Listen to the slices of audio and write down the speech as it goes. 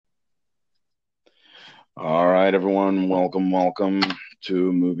All right, everyone, welcome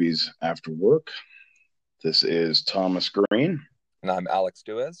to Movies After Work. This is Thomas Green, And I'm Alex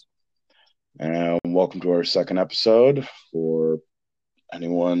Duez. and welcome to our second episode for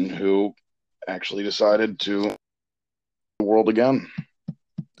anyone who actually decided to the world again.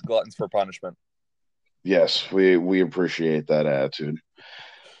 Gluttons for punishment. Yes, we appreciate that attitude.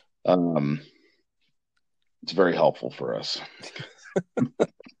 Um, it's very helpful for us.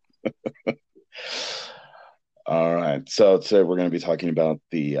 All right, so today we're going to be talking about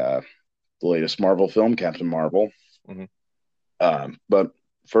the latest Marvel film, Captain Marvel. Mhm. But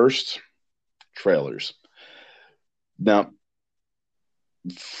first, trailers. Now,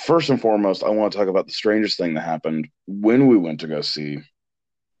 first and foremost, I want to talk about the strangest thing that happened when we went to go see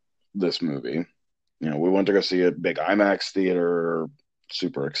this movie. We went to go see it, big IMAX theater,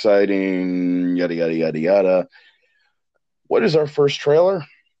 super exciting, yada, yada, yada, yada. What is our first trailer?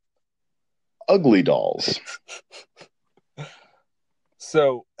 Ugly Dolls.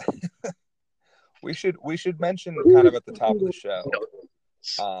 So we should mention kind of at the top of the show.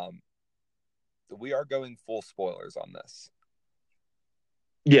 We are going full spoilers on this.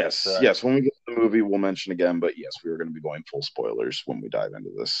 Yes, Correct? yes. When we get to the movie, we'll mention again, but yes, we are going to be going full spoilers when we dive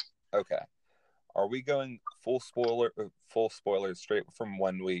into this. Okay. Are we going full spoilers straight from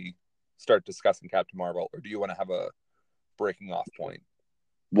when we start discussing Captain Marvel, or do you want to have a breaking off point?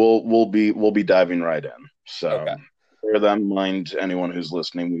 We'll be diving right in. So Okay. bear that in mind, anyone who's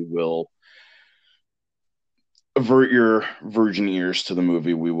listening. We will avert your virgin ears to the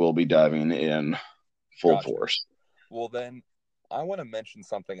movie. We will be diving in full Gotcha. force. Well, then I want to mention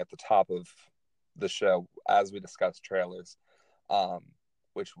something at the top of the show as we discuss trailers,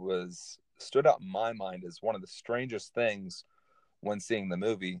 which stood out in my mind as one of the strangest things when seeing the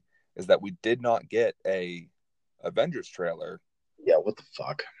movie is that we did not get a Avengers trailer Yeah, what the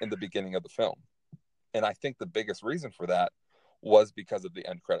fuck? in the beginning of the film. And I think the biggest reason for that was because of the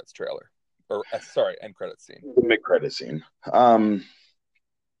end credits trailer. End credits scene. The mid-credit scene.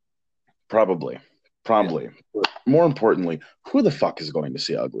 Probably. Yeah. But more importantly, who the fuck is going to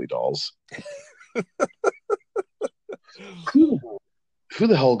see Ugly Dolls? Who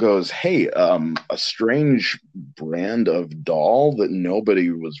the hell goes, hey, a strange brand of doll that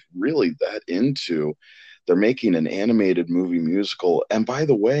nobody was really that into. They're making an animated movie musical. And by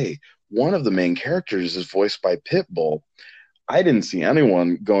the way, one of the main characters is voiced by Pitbull. I didn't see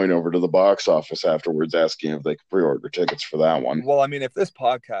anyone going over to the box office afterwards asking if they could pre-order tickets for that one. Well, I mean, if this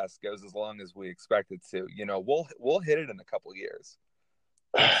podcast goes as long as we expect it to, we'll hit it in a couple years.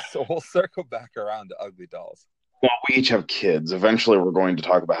 So we'll circle back around to Ugly Dolls. Well, we each have kids. Eventually, we're going to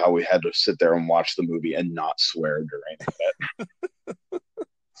talk about how we had to sit there and watch the movie and not swear during it.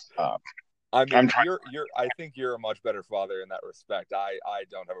 I mean, I think you're a much better father in that respect. I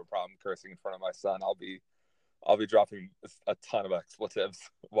don't have a problem cursing in front of my son. I'll be dropping a ton of expletives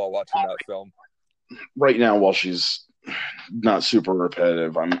while watching that film. Right now, while she's not super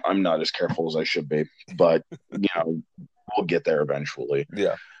repetitive, I'm not as careful as I should be. But we'll get there eventually.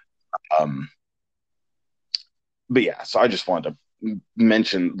 Yeah. But yeah, so I just wanted to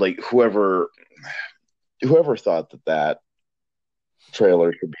mention, like, whoever thought that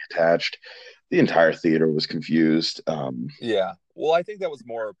trailer should be attached, the entire theater was confused. Yeah. Well, I think that was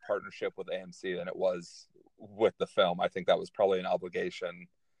more a partnership with AMC than it was with the film. I think that was probably an obligation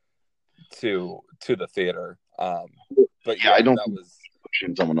to the theater. But yeah, I don't that think was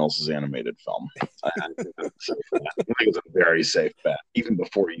pushing someone else's animated film. I think it's a very safe bet, even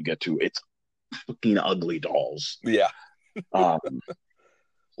before you get to it's fucking Ugly Dolls. Yeah. Um,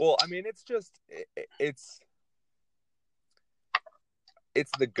 Well, I mean, it's just it's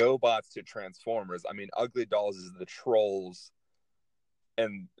the GoBots to Transformers. I mean, Ugly Dolls is the Trolls,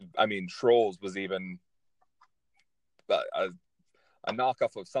 and I mean, Trolls was even a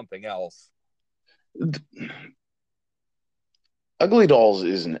knockoff of something else. Ugly Dolls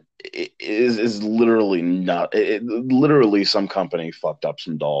is literally not. Literally, some company fucked up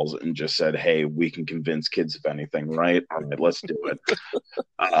some dolls and just said, "Hey, we can convince kids of anything, right? All right, let's do it."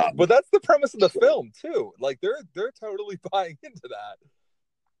 But that's the premise of the film too. Like they're totally buying into that.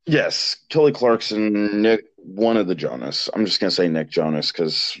 Yes, Kelly Clarkson, Nick, one of the Jonas. I'm just gonna say Nick Jonas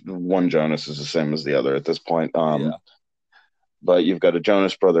because one Jonas is the same as the other at this point. Yeah. But you've got a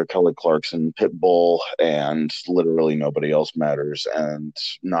Jonas brother, Kelly Clarkson, Pitbull, and literally nobody else matters. And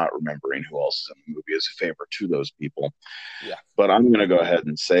not remembering who else is in the movie is a favor to those people. Yeah. But I'm going to go ahead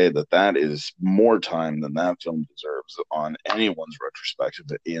and say that is more time than that film deserves on anyone's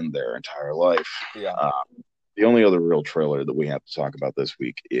retrospective in their entire life. Yeah. The only other real trailer that we have to talk about this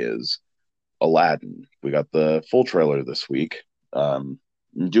week is Aladdin. We got the full trailer this week.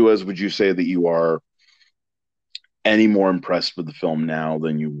 Duez, would you say that you are any more impressed with the film now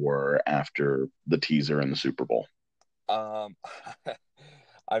than you were after the teaser and the Super Bowl? Um,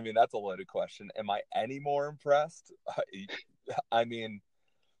 I mean, that's a loaded question. Am I any more impressed? I mean,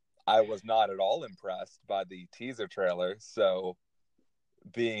 I was not at all impressed by the teaser trailer. So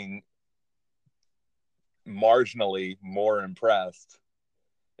being marginally more impressed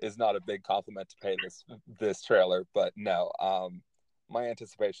is not a big compliment to pay this trailer. But no, my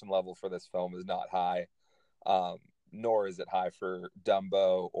anticipation level for this film is not high, um, nor is it high for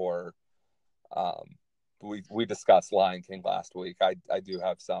Dumbo or we discussed Lion King last week. I do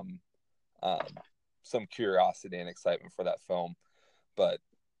have some curiosity and excitement for that film, but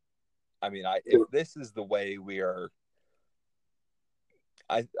I mean, if this is the way we are,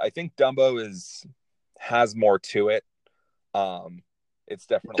 I think Dumbo has more to it. It's Dumbo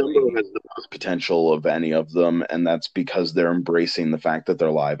definitely has the most potential of any of them, and that's because they're embracing the fact that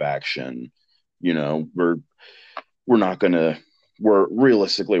they're live action. You know, we're not gonna we're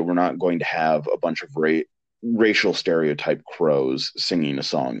realistically we're not going to have a bunch of racial stereotype crows singing a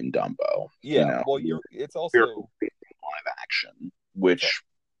song in Dumbo. You yeah. know, Well, it's we're also live action, which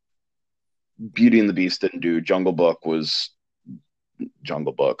Beauty and the Beast didn't do. Jungle Book was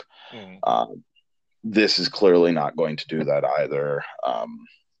Jungle Book. mm, Uh, this is clearly not going to do that either.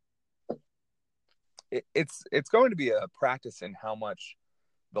 it's going to be a practice in how much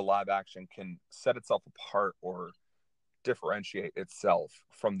the live action can set itself apart or differentiate itself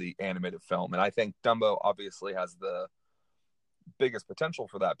from the animated film. And I think Dumbo obviously has the biggest potential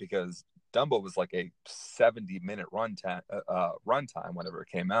for that because Dumbo was like a 70-minute runtime whenever it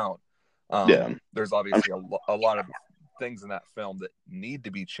came out. Yeah, There's I'm obviously a lot of things in that film that need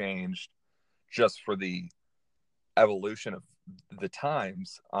to be changed just for the evolution of the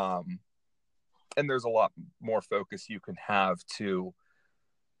times. And there's a lot more focus you can have to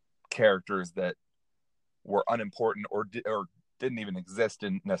characters that were unimportant or didn't even exist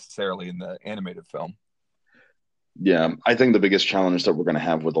necessarily in the animated film. Yeah, I think the biggest challenge that we're going to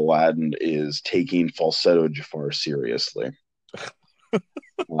have with Aladdin is taking falsetto Jafar seriously.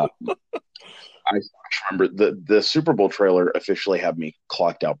 Uh, I remember the Super Bowl trailer officially had me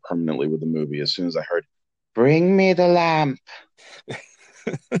clocked out permanently with the movie as soon as I heard "Bring me the lamp."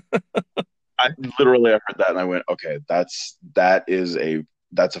 I literally I heard that and I went, okay, that's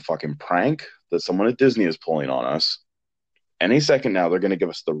a fucking prank that someone at Disney is pulling on us. Any second now, they're going to give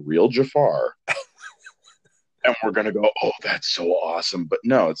us the real Jafar, and we're going to go, oh, that's so awesome. But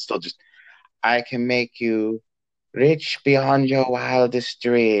no, it's still just I can make you rich beyond your wildest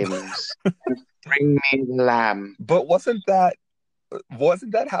dreams. Bring me the lamb. But wasn't that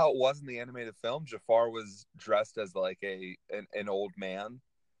how it was in the animated film? Jafar was dressed as like an old man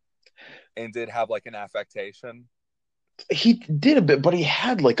and did have like an affectation. He did a bit, but he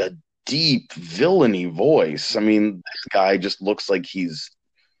had like a deep villainy voice. I mean, this guy just looks like he's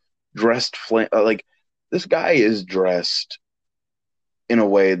dressed like this guy is dressed in a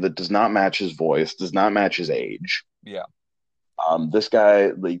way that does not match his voice, does not match his age. Yeah. This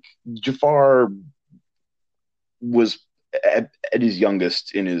guy, like Jafar, was at his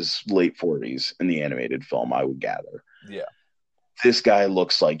youngest in his late 40s in the animated film, I would gather. Yeah. This guy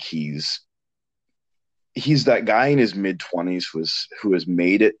looks like he's that guy in his mid 20s who has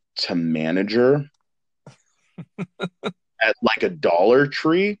made it to manager at like a Dollar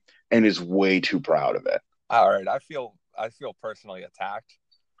Tree and is way too proud of it. All right. I feel personally attacked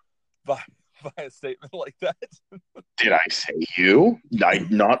by by a statement like that. Did I say you?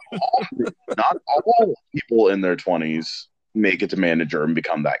 Not all people in their 20s make it to manager and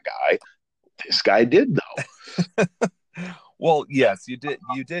become that guy. This guy did though. Well, yes, you did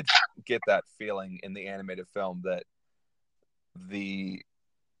get that feeling in the animated film that the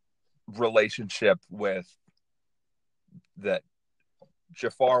relationship with that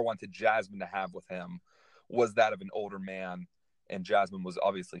Jafar wanted Jasmine to have with him was that of an older man, and Jasmine was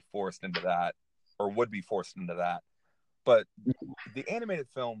obviously forced into that, or would be forced into that. But the animated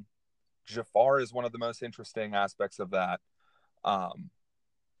film, Jafar is one of the most interesting aspects of that. Um,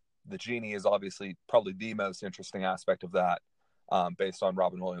 the genie is obviously probably the most interesting aspect of that, based on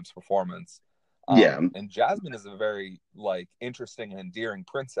Robin Williams' performance. Yeah. And Jasmine is a very like interesting and endearing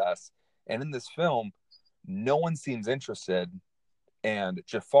princess. And in this film, no one seems interested, and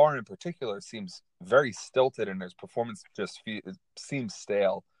Jafar in particular seems very stilted, and his performance just seems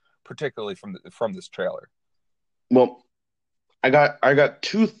stale, particularly from this trailer. Well, I got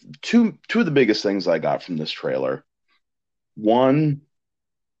two of the biggest things I got from this trailer. One,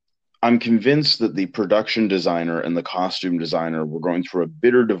 I'm convinced that the production designer and the costume designer were going through a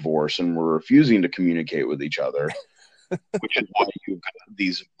bitter divorce and were refusing to communicate with each other. which is why you've got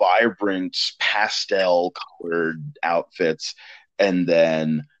these vibrant pastel colored outfits and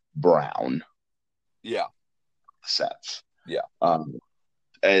then brown Yeah. sets. Yeah.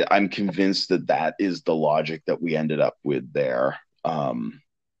 I'm convinced that that is the logic that we ended up with there.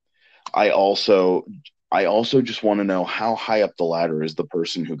 I also I also just want to know how high up the ladder is the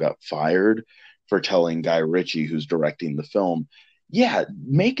person who got fired for telling Guy Ritchie, who's directing the film, yeah,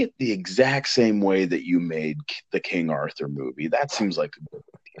 make it the exact same way that you made the King Arthur movie. That seems like a good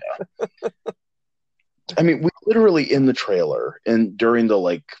idea. I mean, we literally in the trailer and during the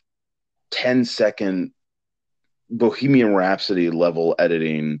like 10-second Bohemian Rhapsody level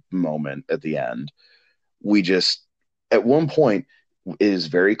editing moment at the end, we just at one point it is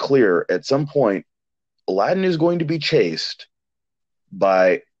very clear at some point Aladdin is going to be chased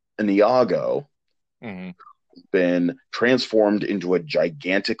by an Iago, Mm-hmm. been transformed into a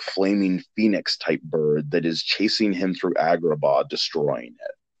gigantic flaming phoenix type bird that is chasing him through Agrabah, destroying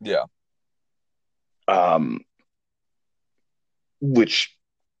it. Yeah. Which,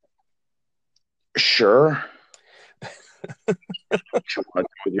 sure, with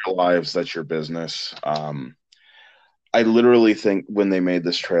your lives, that's your business. I literally think when they made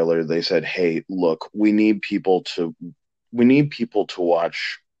this trailer, they said, "Hey, look, we need people to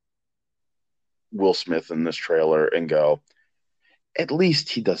watch Will Smith in this trailer and go, at least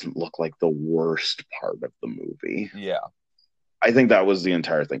he doesn't look like the worst part of the movie." Yeah. I think that was the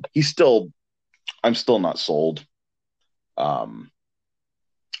entire thing. I'm still not sold um,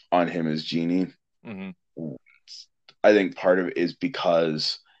 on him as Genie. Mm-hmm. I think part of it is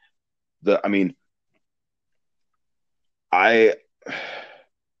because I mean, I,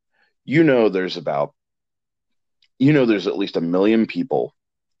 there's there's at least 1 million people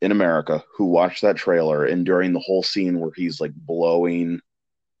in America who watched that trailer, and during the whole scene where he's like blowing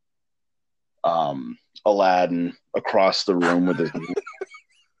Aladdin across the room with his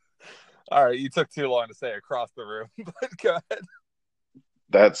All right, you took too long to say across the room, but go ahead.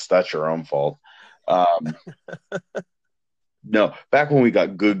 that's your own fault. Um, no, back when we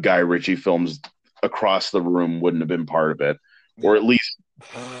got good Guy Ritchie films, across the room wouldn't have been part of it, or Yeah. at least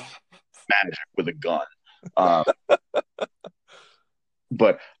magic with a gun. Um,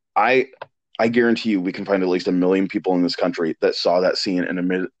 but I I guarantee you we can find at least 1 million people in this country that saw that scene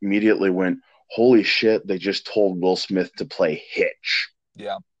and immediately went, "Holy shit! They just told Will Smith to play Hitch.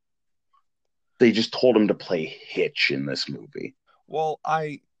 Yeah. They just told him to play Hitch in this movie." Well,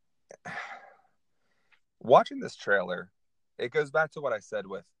 I watching this trailer, it goes back to what I said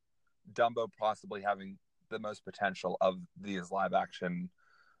with Dumbo possibly having the most potential of these live action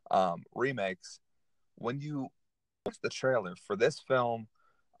remakes. When you watch the trailer for this film,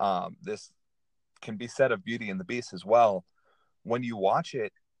 this can be said of Beauty and the Beast as well. When you watch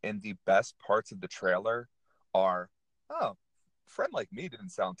it, and the best parts of the trailer are, oh, Friend Like Me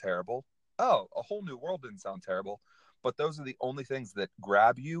didn't sound terrible. Oh, A Whole New World didn't sound terrible. But those are the only things that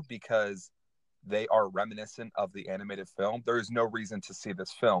grab you because they are reminiscent of the animated film. There is no reason to see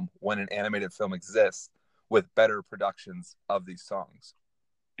this film when an animated film exists with better productions of these songs.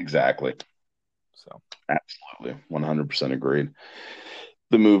 Exactly. So, Absolutely. 100% agreed.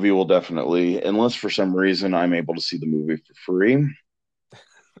 The movie will definitely, unless for some reason I'm able to see the movie for free,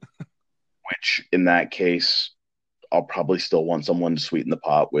 which in that case, I'll probably still want someone to sweeten the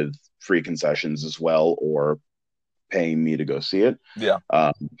pot with free concessions as well, or paying me to go see it. yeah.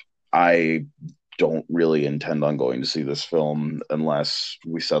 I don't really intend on going to see this film unless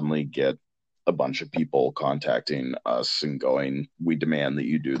we suddenly get a bunch of people contacting us and going, "We demand that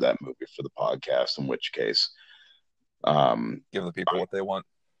you do that movie for the podcast," in which case, Give the people what they want.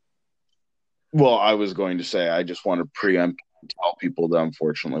 well, I was going to say, I just want to preempt and tell people that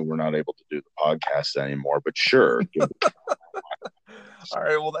unfortunately we're not able to do the podcast anymore, but sure. All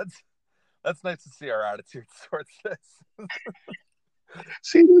right. Well, that's nice to see our attitudes towards this.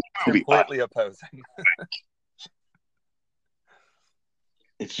 See this movie. Completely opposing.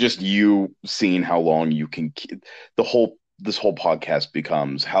 It's just you seeing how long you can keep this whole podcast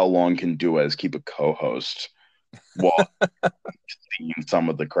becomes how long can Duez keep a co-host while seeing some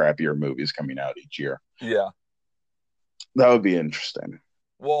of the crappier movies coming out each year. Yeah. That would be interesting.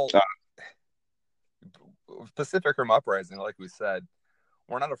 Well, Pacific Rim Uprising, like we said,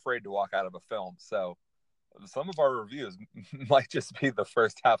 we're not afraid to walk out of a film. So some of our reviews might just be the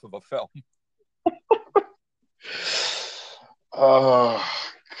first half of a film. Oh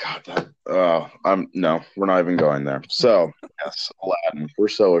God, no, we're not even going there. So yes, Aladdin, we're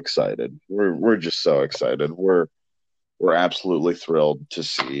so excited. We're just so excited. We're absolutely thrilled to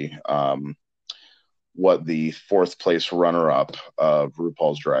see what the fourth place runner up of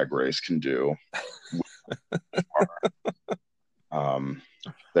RuPaul's Drag Race can do with Um,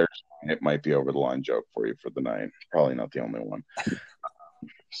 there's it might be over the line joke for you for the night. Probably not the only one.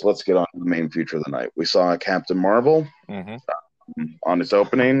 So let's get on to the main feature of the night. We saw Captain Marvel on its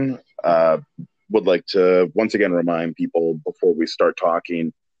opening. Would like to once again remind people before we start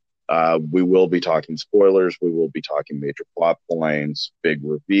talking, we will be talking spoilers. We will be talking major plot points, big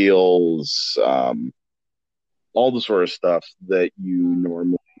reveals, all the sort of stuff that you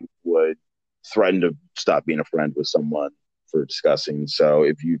normally would threaten to stop being a friend with someone for discussing. So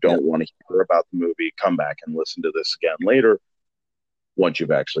if you don't want to hear about the movie, come back and listen to this again later once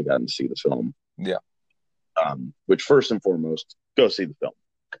you've actually gotten to see the film. Yeah. Which first and foremost, go see the film.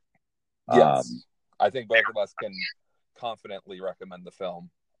 Yes. I think both of us can confidently recommend the film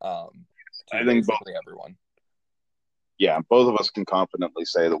to I think basically everyone. Yeah, both of us can confidently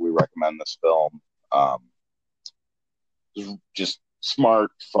say that we recommend this film. Just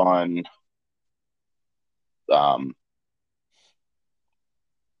smart, fun.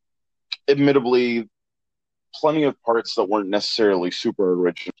 Admittedly, plenty of parts that weren't necessarily super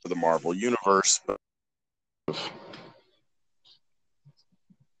original to the Marvel universe, but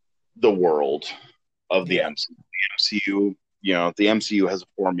the world of the MCU. The MCU, the MCU has a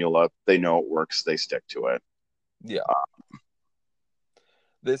formula. They know it works. They stick to it. Yeah.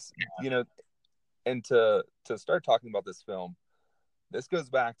 This, and to start talking about this film, this goes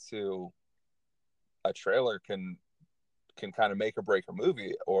back to a trailer can kind of make or break a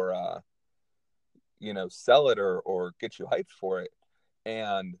movie, or sell it or get you hyped for it.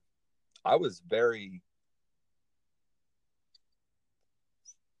 And I was very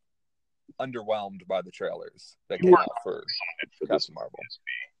underwhelmed by the trailers that came out for Captain Marvel.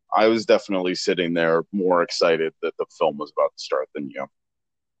 I was definitely sitting there more excited that the film was about to start than you.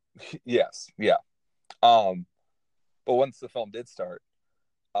 Yes, yeah. But once the film did start,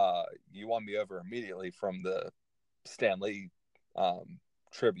 you won me over immediately from the Stan Lee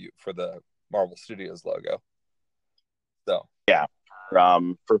tribute for the Marvel Studios logo. So yeah,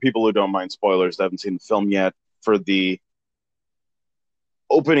 for people who don't mind spoilers, that haven't seen the film yet, for the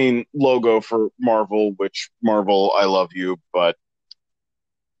opening logo for Marvel, which Marvel, I love you, but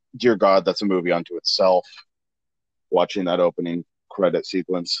dear God, that's a movie unto itself. Watching that opening credit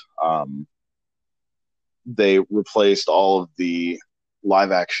sequence, they replaced all of the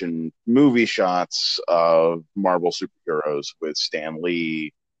live action movie shots of Marvel superheroes with Stan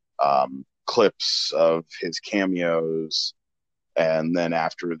Lee, clips of his cameos, and then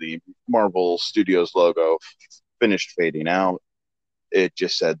after the Marvel Studios logo finished fading out, it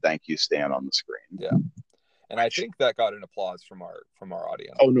just said "Thank you, Stan" on the screen. Yeah, and I think that got an applause from our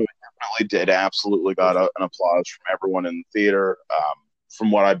audience. Oh no, it definitely did. Absolutely got an applause from everyone in the theater.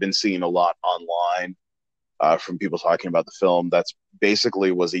 From what I've been seeing a lot online, from people talking about the film, that's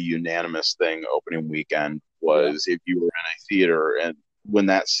basically was a unanimous thing opening weekend. Was if you were in a theater and when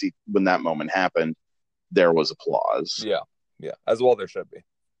that moment happened, there was applause. Yeah, as well there should be.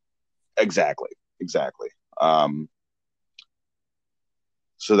 Exactly.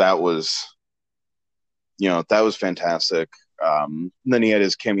 So that was fantastic. Then he had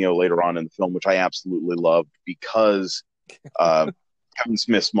his cameo later on in the film, which I absolutely loved because Kevin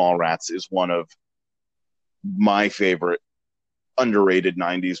Smith's Mallrats is one of my favorite underrated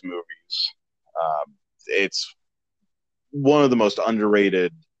 90s movies. It's one of the most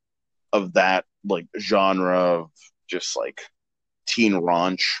underrated of that like genre of just like teen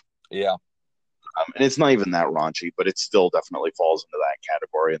raunch. Yeah. And it's not even that raunchy, but it still definitely falls into that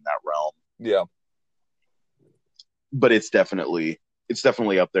category in that realm. Yeah. But it's definitely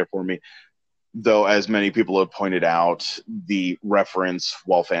up there for me. Though, as many people have pointed out, the reference,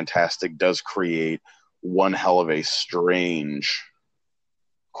 while fantastic, does create one hell of a strange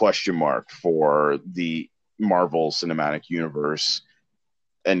question mark for the Marvel Cinematic Universe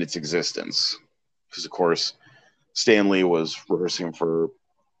and its existence. Because, of course, Stan Lee was rehearsing for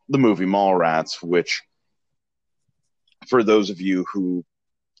the movie Mallrats, which, for those of you who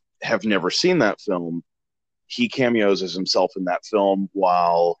have never seen that film, he cameos as himself in that film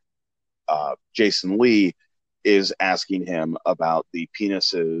while Jason Lee is asking him about the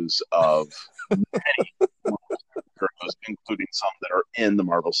penises of many heroes, including some that are in the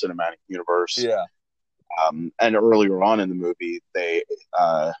Marvel Cinematic Universe. Yeah. And earlier on in the movie,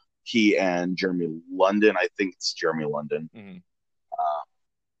 he and Jeremy London, I think it's Jeremy London,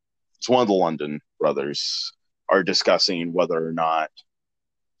 it's one of the London brothers, are discussing whether or not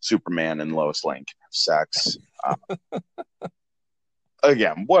Superman and Lois Lane can have sex.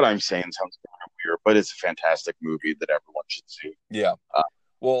 Again, what I'm saying sounds kind of weird, but it's a fantastic movie that everyone should see. Yeah.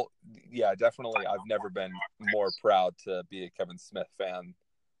 Well, yeah, definitely. I've never been more proud to be a Kevin Smith fan.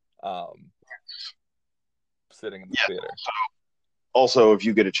 sitting in the Yeah. theater. Also, if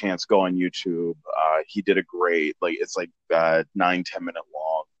you get a chance, go on YouTube. He did a great, like, it's like 9-10 minute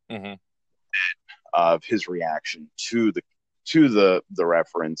long Mm-hmm. of his reaction to the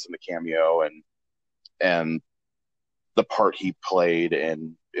reference and the cameo and the part he played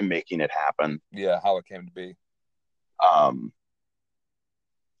in making it happen. Yeah, how it came to be. Um,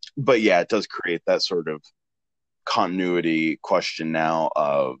 but yeah, it does create that sort of continuity question now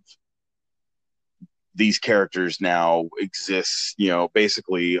of these characters now exist,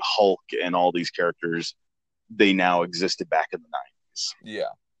 basically Hulk and all these characters, they now existed back in the 90s. Yeah.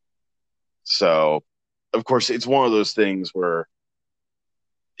 So, of course, it's one of those things where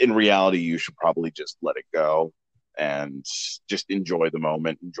in reality, you should probably just let it go and just enjoy the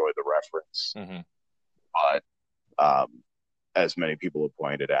moment, enjoy the reference. Mm-hmm. But as many people have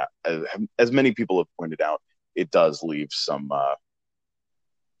pointed out, as many people have pointed out, it does leave some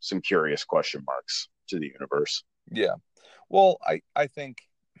curious question marks to the universe. Yeah. Well, I think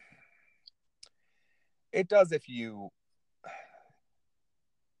it does if you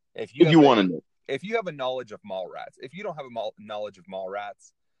If you want to know, if you have a knowledge of Mallrats. If you don't have a knowledge of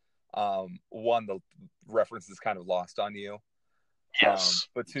Mallrats, one, the reference is kind of lost on you. yes,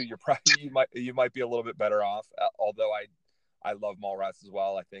 But two, you might be a little bit better off. Although I love Mallrats as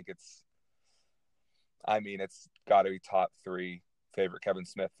well. I think it's got to be top 3 favorite Kevin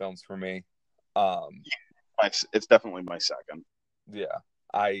Smith films for me. it's definitely my second. Yeah,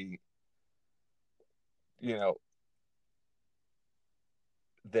 I you know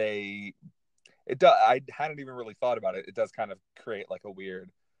they it does. I hadn't even really thought about it. It does kind of create like a weird.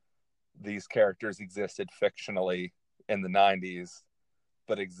 These characters existed fictionally in the 90s,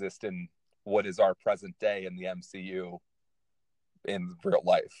 but exist in what is our present day in the MCU in real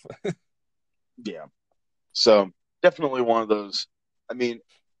life. Yeah. So definitely one of those. I mean,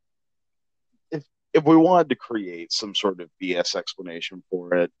 if we wanted to create some sort of BS explanation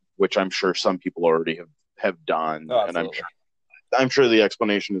for it, which I'm sure some people already have done, Oh, and absolutely. I'm sure the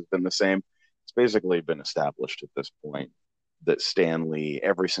explanation has been the same. It's basically been established at this point that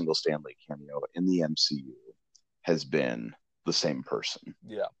every single Stan Lee cameo in the MCU has been the same person.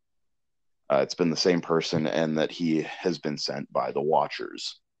 Yeah. It's been the same person, and that he has been sent by the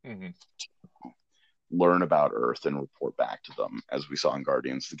Watchers Mm-hmm. to learn about Earth and report back to them, as we saw in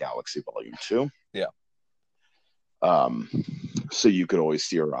Guardians of the Galaxy Volume 2. Yeah. So you could always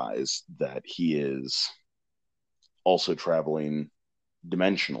theorize that he is also traveling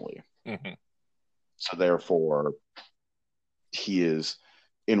dimensionally. Mm-hmm. So therefore, he is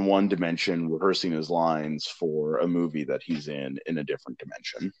in one dimension rehearsing his lines for a movie that he's in a different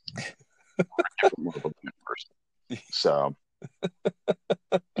dimension. A different level of universe. So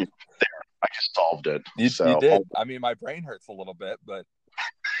there, I just solved it. You So did. I mean, my brain hurts a little bit, but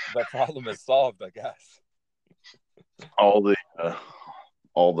the problem is solved, I guess. all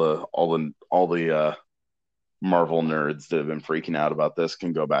the Marvel nerds that have been freaking out about this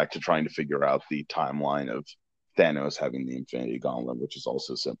can go back to trying to figure out the timeline of Thanos having the Infinity Gauntlet, which is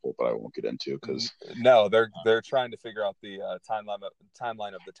also simple, but I won't get into because No, they're trying to figure out the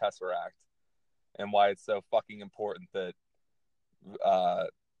timeline of the Tesseract and why it's so fucking important that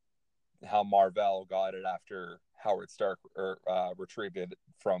how Mar-Vell got it after Howard Stark retrieved it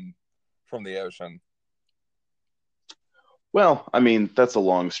from the ocean. well, I mean, that's a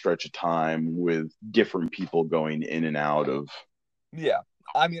long stretch of time with different people going in and out of. Yeah,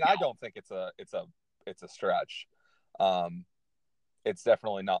 I mean, I don't think it's a stretch. It's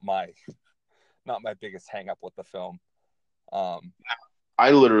definitely not my biggest hang up with the film. I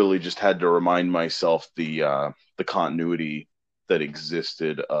literally just had to remind myself the continuity that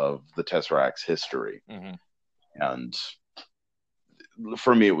existed of the Tesseract's history, Mm-hmm. and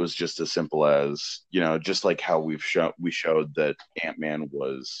for me, it was just as simple as, just like how we showed that Ant-Man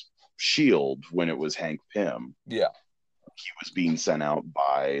was Shield when it was Hank Pym. Yeah, he was being sent out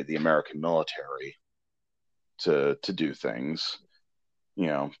by the American military to do things.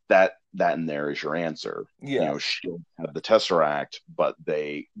 That and there is your answer. yeah, Shield had the Tesseract, but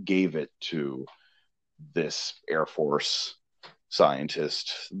they gave it to this Air Force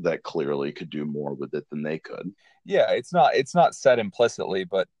scientist that clearly could do more with it than they could. yeah. It's not said implicitly,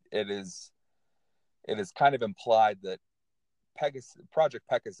 but it is kind of implied that Project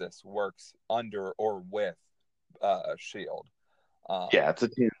Pegasus works under or with Shield. Yeah, it's a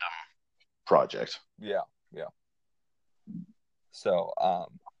tandem project. Yeah, yeah. So,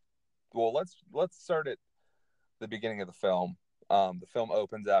 well, let's start at the beginning of the film. The film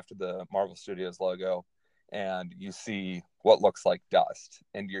opens after the Marvel Studios logo, and you see what looks like dust,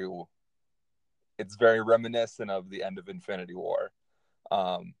 and it's very reminiscent of the end of Infinity War.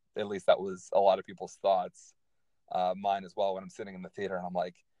 At least that was a lot of people's thoughts. mind as well when I'm sitting in the theater and I'm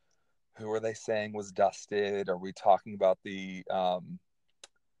like, who are they saying was dusted? Are we talking about the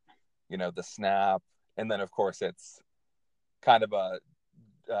the snap? And then of course it's kind of a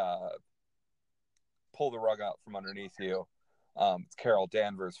pull the rug out from underneath you. It's Carol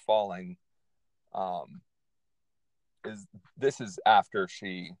Danvers falling. This is after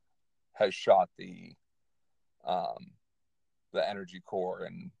she has shot the energy core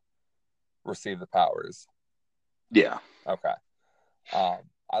and received the powers. Yeah. Okay.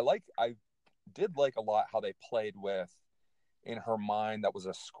 I did like a lot how they played with, in her mind that was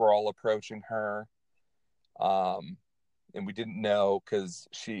a Skrull approaching her. And we didn't know because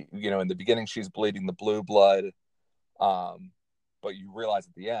she, in the beginning she's bleeding the blue blood. But you realize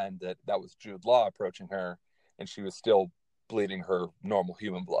at the end that was Jude Law approaching her, and she was still bleeding her normal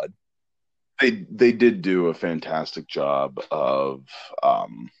human blood. They did do a fantastic job of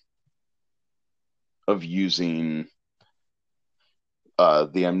using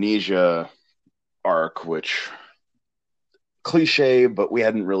the amnesia arc, which cliche, but we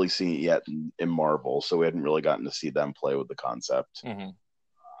hadn't really seen it yet in Marvel, so we hadn't really gotten to see them play with the concept. Mm-hmm.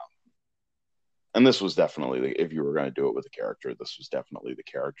 And this was definitely, if you were going to do it with a character, this was definitely the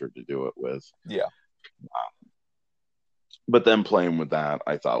character to do it with. Yeah. But them playing with that,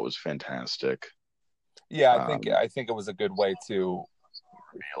 I thought was fantastic. Yeah, I think it was a good way to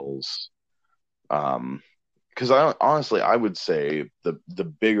reveals. Because I would say the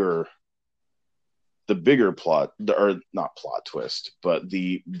bigger plot, or not plot twist, but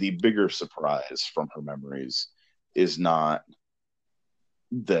the bigger surprise from her memories is not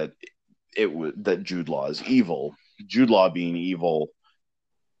that that Jude Law is evil. Jude Law being evil,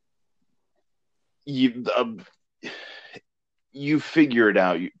 you figure it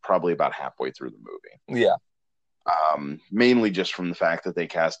out probably about halfway through the movie. Yeah. Mainly just from the fact that they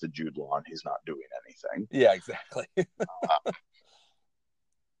casted Jude Law and he's not doing anything. Yeah, exactly.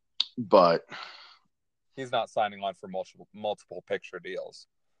 But he's not signing on for multiple picture deals.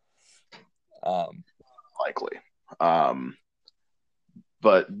 Likely.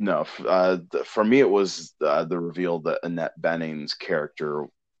 But no, for me, it was the reveal that Annette Bening's character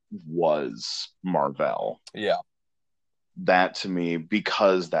was Mar-Vell. Yeah. That to me,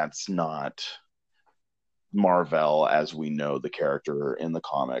 because that's not Mar-Vell as we know the character in the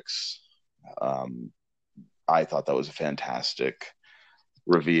comics, I thought that was a fantastic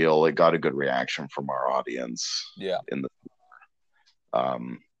reveal. It got a good reaction from our audience. Yeah.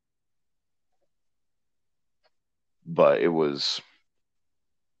 But it was,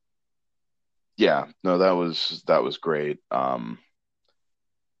 yeah, no, that was great.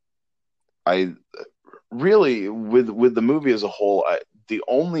 I really, with the movie as a whole, the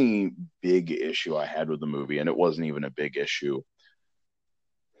only big issue I had with the movie, and it wasn't even a big issue,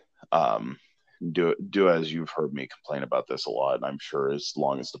 do as you've heard me complain about this a lot, and I'm sure as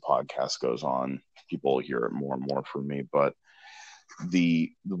long as the podcast goes on, people will hear it more and more from me, but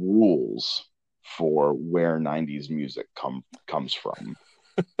the rules for where 90s music comes from.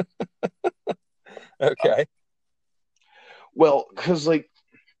 Okay. Well, because like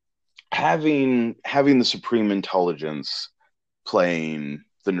having the Supreme Intelligence playing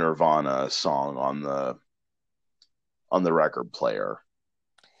the Nirvana song on the record player,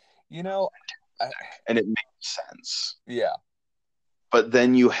 and it made sense. Yeah. But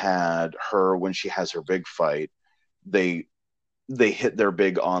then you had her when she has her big fight. They hit their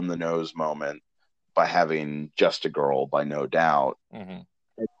big on the nose moment by having Just a Girl by No Doubt. Mm-hmm.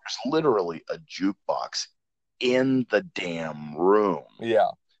 There's literally a jukebox in the damn room. Yeah.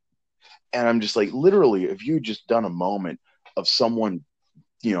 And I'm just like, literally, if you just done a moment of someone,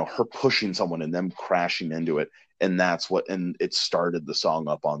 her pushing someone and them crashing into it, and it started the song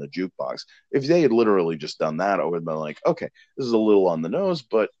up on the jukebox. If they had literally just done that, I would have been like, okay, this is a little on the nose,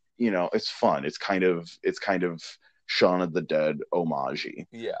 but it's fun. It's kind of Shaun of the Dead homage-y.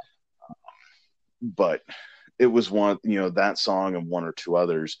 Yeah. But it was one, that song and one or two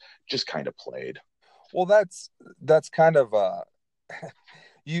others just kind of played. Well, that's kind of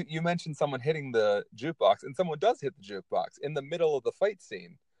you mentioned someone hitting the jukebox, and someone does hit the jukebox in the middle of the fight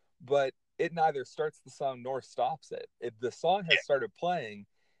scene, but it neither starts the song nor stops it. The song has started playing,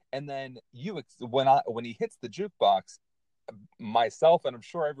 and then when he hits the jukebox, myself and I'm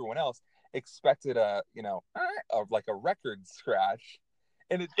sure everyone else expected like a record scratch,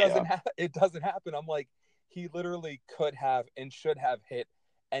 and it doesn't it doesn't happen. I'm like, he literally could have and should have hit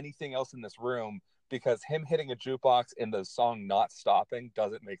anything else in this room, because him hitting a jukebox and the song not stopping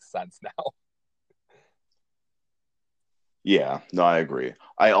doesn't make sense now. Yeah, no, I agree.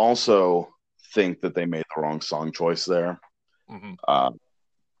 I also think that they made the wrong song choice there. Mm-hmm.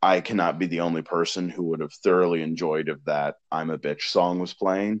 I cannot be the only person who would have thoroughly enjoyed if that "I'm a Bitch" song was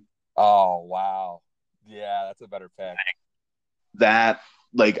playing. Oh wow, yeah, that's a better pick. That,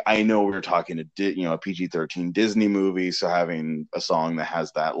 like, I know we are talking a PG-13 Disney movie, so having a song that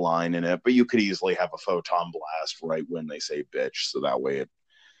has that line in it, but you could easily have a photon blast right when they say "bitch," so that way it's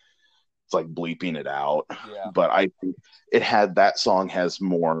like bleeping it out. Yeah, But I think that song has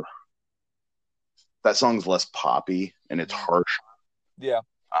more. That song's less poppy and it's mhm. harsh. Yeah,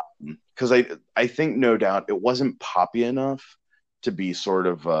 Because I think no doubt it wasn't poppy enough to be sort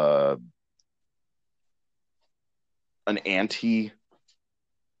of an anti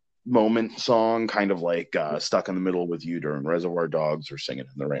moment song, kind of like "Stuck in the Middle with You" during Reservoir Dogs or "Singing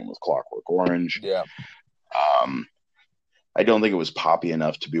in the Rain" with Clockwork Orange. yeah, Um, I don't think it was poppy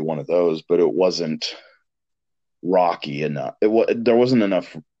enough to be one of those, but it wasn't rocky enough. There wasn't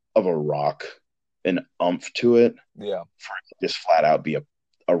enough of a rock and umph to it yeah. for it to just flat out be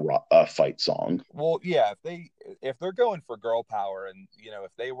a fight song. Well, yeah, if they're going for girl power, and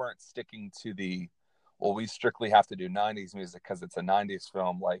if they weren't sticking to the, well, we strictly have to do '90s music because it's a '90s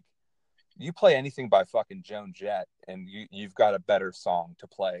film. Like, you play anything by fucking Joan Jett, and you've got a better song to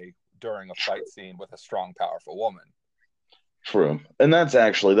play during a fight scene with a strong, powerful woman. True. And that's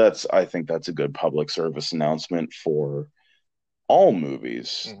I think that's a good public service announcement for all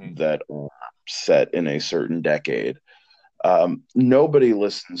movies Hmm. that are set in a certain decade. Nobody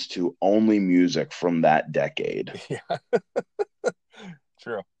listens to only music from that decade. Yeah,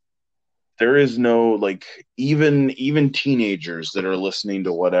 true. There is no, like, even teenagers that are listening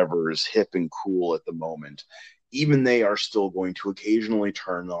to whatever is hip and cool at the moment, even they are still going to occasionally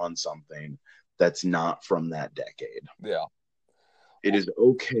turn on something that's not from that decade. Yeah. It is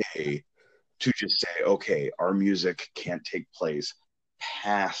okay to just say, okay, our music can't take place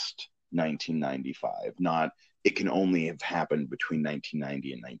past 1995, not it can only have happened between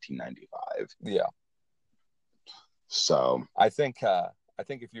 1990 and 1995. Yeah. So I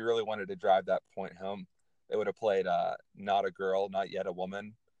think if you really wanted to drive that point home, they would have played "Not a Girl, Not Yet a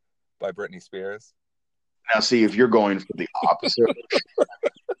Woman" by Britney Spears. now, see, if you're going for the opposite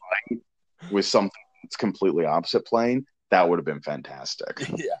with something that's completely opposite playing, that would have been fantastic.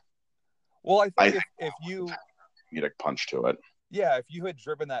 Yeah. Well, I I think think if you, comedic punch to it. yeah, if you had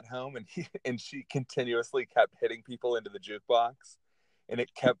driven that home and and she continuously kept hitting people into the jukebox, and it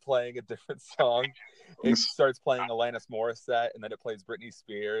kept playing a different song, it starts playing Alanis Morissette, and then it plays Britney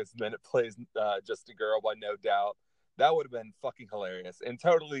Spears, and then it plays "Just a Girl" by No Doubt. That would have been fucking hilarious, and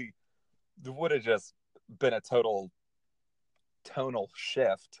totally would have just been a total tonal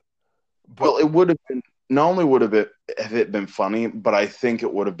shift. But Well, it would have been, not only would have it been funny, but I think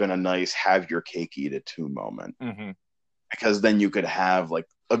it would have been a nice have your cake eat it too moment. mm-hmm. Because then you could have like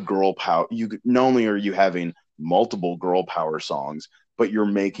a girl power. Not only are you having multiple girl power songs, but you're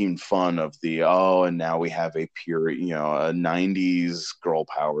making fun of the, oh, and now we have a pure, a '90s girl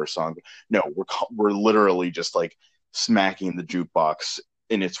power song. No, we're literally just like smacking the jukebox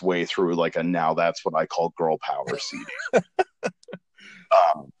in its way through like a "now that's what I call girl power" CD.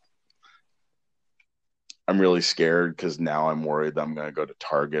 Um, I'm really scared because now I'm worried that I'm going to go to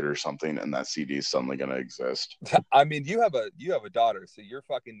Target or something and that CD is suddenly going to exist. I mean, you have a daughter, so you're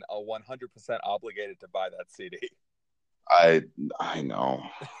fucking 100% obligated to buy that CD. I I know.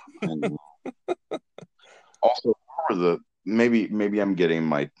 And also, for the maybe I'm getting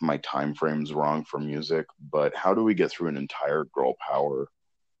my time frames wrong for music, but how do we get through an entire girl power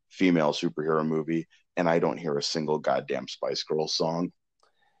female superhero movie and I don't hear a single goddamn Spice Girls song?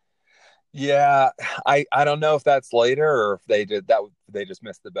 Yeah, I don't know if that's later or if they did that. They just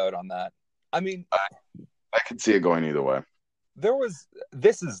missed the boat on that. I mean, I could see it going either way.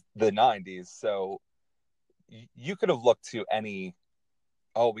 this is the '90s, so you could have looked to any.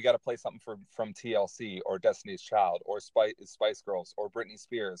 Oh, we got to play something from TLC or Destiny's Child or Spice Girls or Britney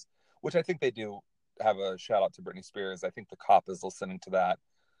Spears, which I think they do have a shout out to Britney Spears. I think the cop is listening to that,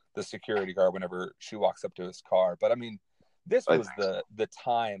 the security guard, whenever she walks up to his car. But I mean, this I was think so. the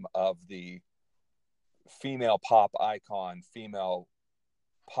time of the female pop icon, female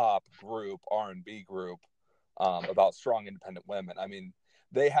pop group, R&B group, about strong independent women. I mean,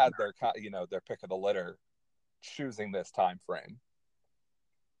 they had their pick of the litter choosing this time frame.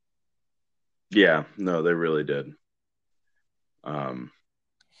 Yeah, no, they really did. Um,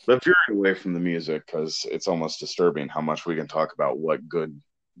 but veering away from the music because it's almost disturbing how much we can talk about what good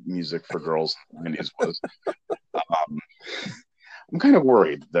music for girls in the '90s was. Um, I'm kind of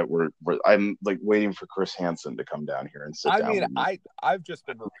worried that I'm like waiting for Chris Hansen to come down here and sit I down mean, with me. I've just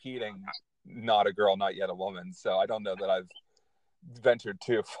been repeating "Not a Girl, Not Yet a Woman," so I don't know that I've ventured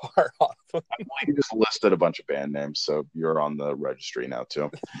too far off. Well, you just listed a bunch of band names, so you're on the registry now too.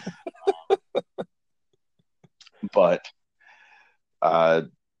 But uh,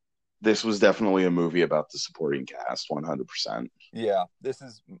 this was definitely a movie about the supporting cast, 100%. Yeah, this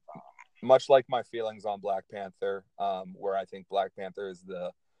is much like my feelings on Black Panther, where I think Black Panther is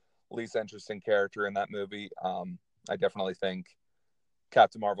the least interesting character in that movie. I definitely think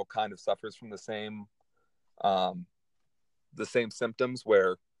Captain Marvel kind of suffers from um, the same symptoms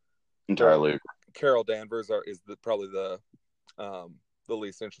where Entirely. Carol Danvers is probably the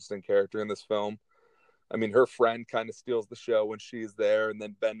least interesting character in this film. I mean, her friend kind of steals the show when she's there, and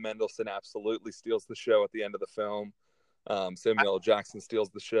then Ben Mendelsohn absolutely steals the show at the end of the film. Samuel L. Jackson steals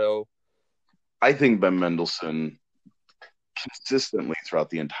the show. I think Ben Mendelsohn consistently throughout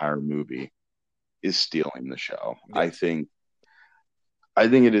the entire movie is stealing the show. Yeah. I think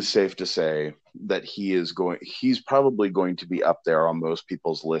it is safe to say that he's probably going to be up there on most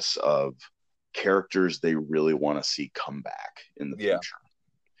people's lists of characters they really want to see come back in the future.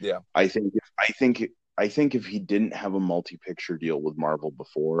 Yeah. I think if he didn't have a multi-picture deal with Marvel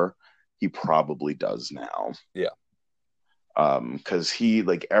before, he probably does now. Yeah. Because he,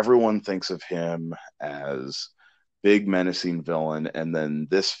 like, everyone thinks of him as big menacing villain, and then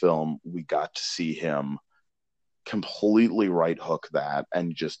this film we got to see him completely right hook that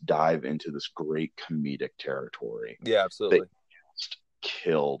and just dive into this great comedic territory. Yeah, absolutely. They just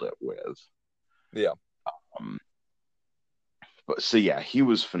killed it with. Yeah. But so yeah, he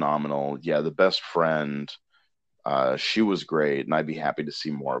was phenomenal. Yeah, the best friend, she was great, and I'd be happy to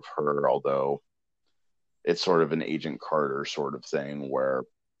see more of her, although it's sort of an Agent Carter sort of thing where,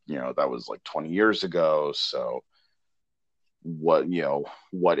 that was like 20 years ago. So what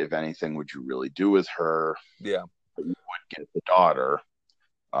if anything would you really do with her? Yeah. But you would get the daughter.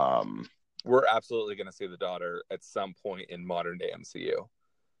 We're absolutely going to see the daughter at some point in modern day MCU.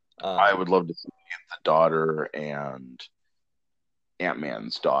 I would love to see the daughter and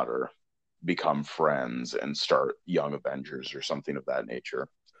Ant-Man's daughter become friends and start Young Avengers or something of that nature.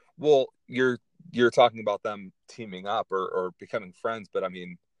 Well, you're talking about them teaming up or becoming friends, but I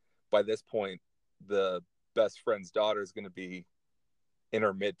mean, by this point, the best friend's daughter is going to be in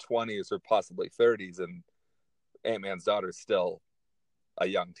her mid-20s or possibly 30s, and Ant-Man's daughter is still a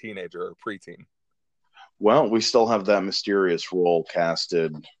young teenager or preteen. Well, we still have that mysterious role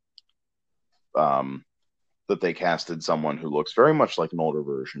casted, that they casted someone who looks very much like an older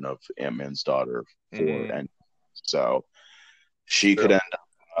version of Ant-Man's daughter and so she could end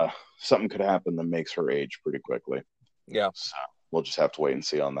up, something could happen that makes her age pretty quickly. Yeah. So we'll just have to wait and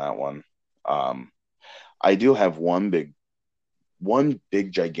see on that one. I do have one big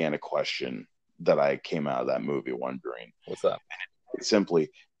gigantic question that I came out of that movie wondering. What's that? It's simply,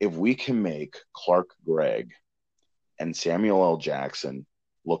 if we can make Clark Gregg and Samuel L. Jackson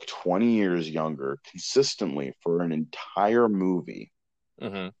look 20 years younger consistently for an entire movie,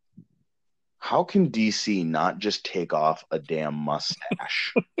 how can DC not just take off a damn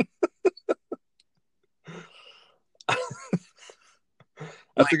mustache?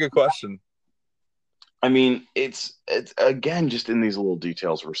 That's a good question. I mean, it's again, just in these little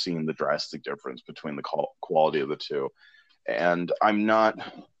details, we're seeing the drastic difference between the quality of the two. And I'm not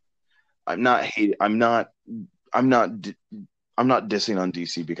dissing on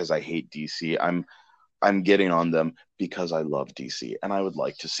DC because I hate DC. I'm getting on them because I love DC and I would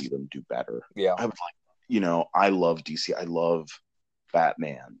like to see them do better. Yeah. I would like, I love DC. I love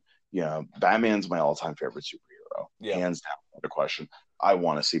Batman. Batman's my all-time favorite superhero. Yeah. Hands down, without a question. I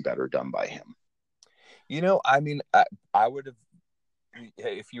want to see better done by him. I mean, I would have,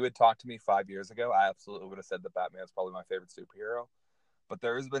 if you had talked to me 5 years ago, I absolutely would have said that Batman's probably my favorite superhero. But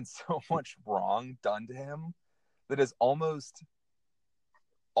there has been so much wrong done to him that has almost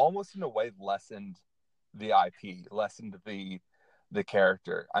in a way lessened the IP, lessened the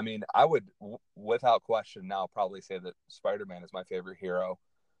character. I mean, I would, without question, now probably say that Spider-Man is my favorite hero,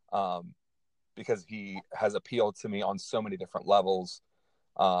 because he has appealed to me on so many different levels.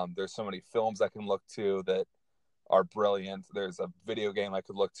 There's so many films I can look to that are brilliant. There's a video game I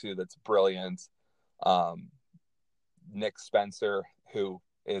could look to that's brilliant. Nick Spencer, who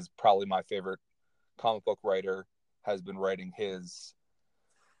is probably my favorite comic book writer, has been writing his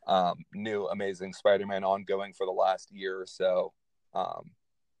new Amazing Spider-Man ongoing for the last year or so.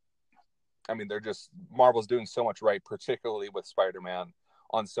 I mean, Marvel's doing so much right, particularly with Spider-Man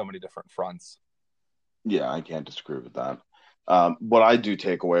on so many different fronts. Yeah, I can't disagree with that. What I do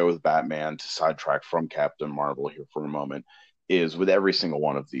take away with Batman, to sidetrack from Captain Marvel here for a moment, is with every single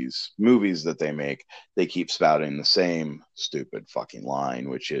one of these movies that they make, they keep spouting the same stupid fucking line,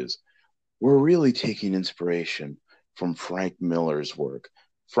 which is, we're really taking inspiration from Frank Miller's work.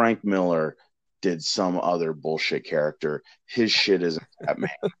 Frank Miller did some other bullshit character. His shit isn't Batman.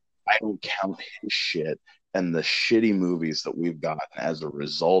 I don't count his shit and the shitty movies that we've gotten as a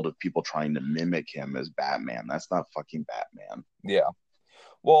result of people trying to mimic him as Batman. That's not fucking Batman. Yeah.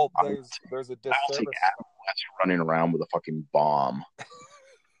 Well, I will there's a I'll take disservice. Adam West running around with a fucking bomb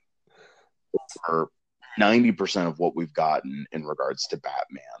for 90% of what we've gotten in regards to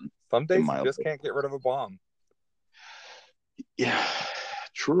Batman. Some In days you my just opinion. can't get rid of a bomb. Yeah,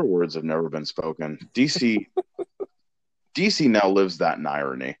 truer words have never been spoken. DC now lives that in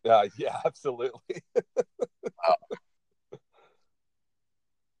irony. Yeah, absolutely.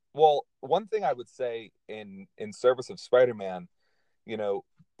 Well, one thing I would say in service of Spider-Man, you know,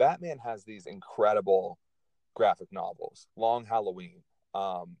 Batman has these incredible graphic novels, Long Halloween,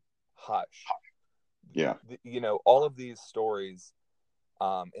 Hush, Yeah, you know, all of these stories,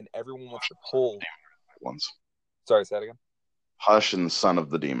 and everyone wants to pull. ones. Sorry, say that again. Hush and Son of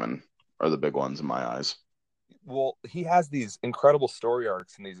the Demon are the big ones in my eyes. Well, he has these incredible story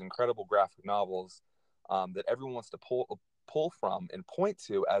arcs and these incredible graphic novels, that everyone wants to pull from and point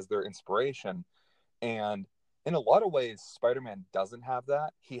to as their inspiration. And in a lot of ways, Spider-Man doesn't have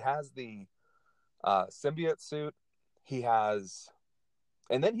that. He has the symbiote suit. He has,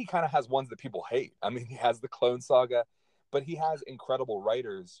 and then he kind of has ones that people hate. I mean, he has the Clone Saga, but he has incredible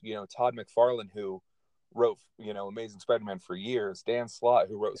writers. You know, Todd McFarlane, who wrote, you know, Amazing Spider-Man for years. Dan Slott,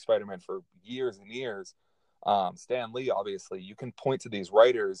 who wrote Spider-Man for years and years. Stan Lee, obviously. You can point to these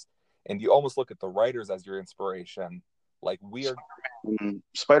writers, and you almost look at the writers as your inspiration. Like we are.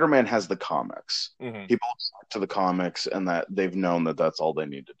 Spider-Man has the comics. Mm-hmm. People look to the comics, and that they've known that that's all they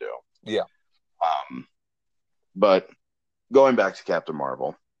need to do. Yeah. But going back to Captain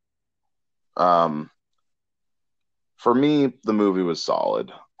Marvel, for me, the movie was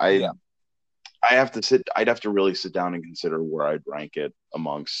solid. Yeah. I'd have to really sit down and consider where I'd rank it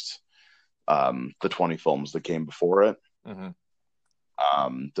amongst the 20 films that came before it. Mm-hmm.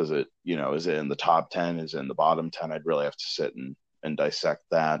 Does it, is it in the top 10? Is it in the bottom 10? I'd really have to sit and dissect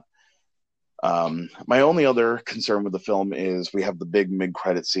that. My only other concern with the film is we have the big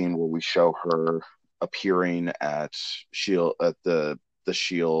mid-credit scene where we show her appearing at Shield, at the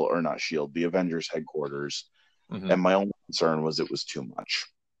Shield, or not Shield, the Avengers headquarters. Mm-hmm. And my only concern was it was too much.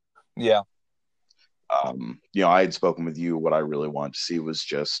 Yeah. I had spoken with you. What I really wanted to see was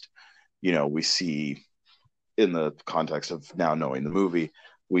just, we see, in the context of now knowing the movie,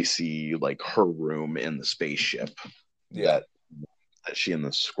 we see like her room in the spaceship that she and the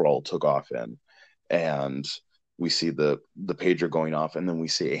Skrull took off in, and we see the pager going off, and then we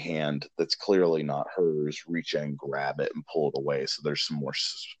see a hand that's clearly not hers reach in, grab it, and pull it away. So there's some more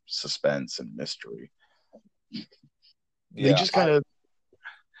suspense and mystery. They just kind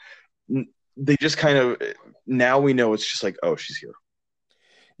of now we know it's just like, oh, she's here.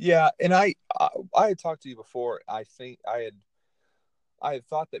 Yeah, and I had talked to you before. I think I had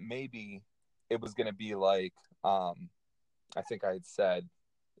thought that maybe it was going to be like, I think I had said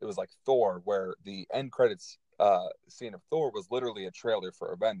it was like Thor, where the end credits scene of Thor was literally a trailer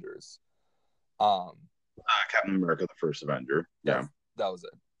for Avengers. Captain America, the first Avenger. Yeah, that was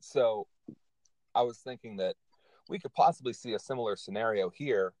it. So I was thinking that we could possibly see a similar scenario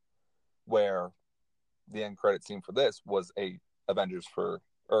here, where the end credit scene for this was a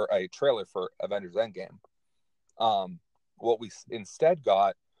trailer for Avengers Endgame. What we instead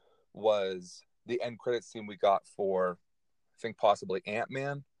got was the end credit scene we got for, I think, possibly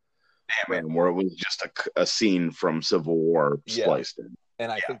Ant-Man, where it was just a scene from Civil War spliced in.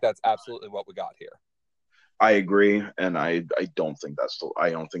 And I think that's absolutely what we got here. I agree, and I don't think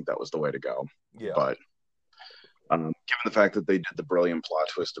that was the way to go. Yeah. But given the fact that they did the brilliant plot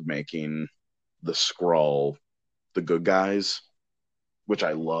twist of making the Skrull the good guys, which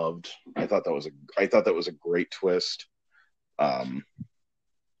I loved, I thought that was a great twist.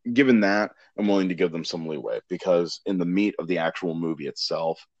 Given that, I'm willing to give them some leeway, because in the meat of the actual movie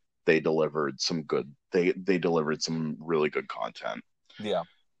itself, they delivered some really good content. Yeah.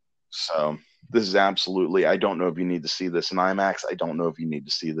 So this is absolutely, I don't know if you need to see this in IMAX. I don't know if you need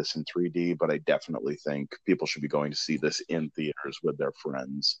to see this in 3D, but I definitely think people should be going to see this in theaters with their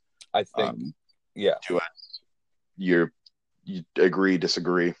friends. I think, yeah. You agree,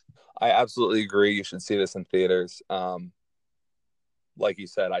 disagree? I absolutely agree. You should see this in theaters. Like you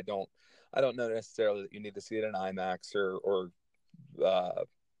said, I don't know necessarily that you need to see it in IMAX or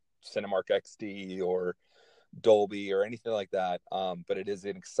Cinemark XD or Dolby or anything like that. But it is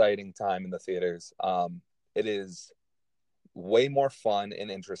an exciting time in the theaters. It is way more fun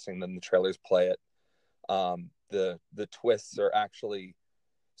and interesting than the trailers play it. The twists are actually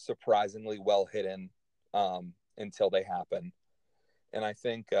surprisingly well hidden. And until they happen. And I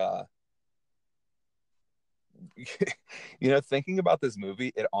think, thinking about this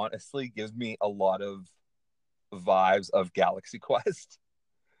movie, it honestly gives me a lot of vibes of Galaxy Quest.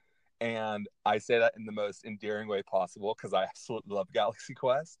 And I say that in the most endearing way possible because I absolutely love Galaxy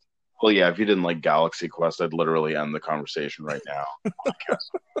Quest. Well, yeah, if you didn't like Galaxy Quest, I'd literally end the conversation right now.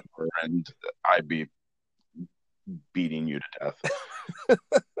 And I'd be beating you to death.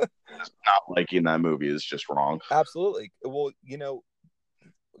 Not liking that movie is just wrong. Absolutely. Well,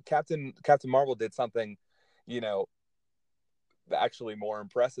 Captain Marvel did something, actually more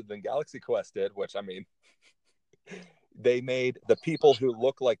impressive than Galaxy Quest did, which, I mean, they made the people who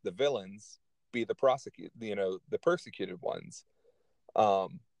look like the villains be the the persecuted ones.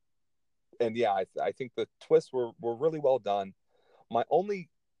 And yeah, I think the twists were really well done. My only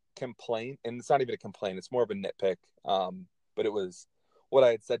complaint, and it's not even a complaint, it's more of a nitpick, but it was what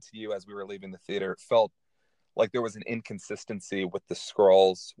I had said to you as we were leaving the theater. It felt like there was an inconsistency with the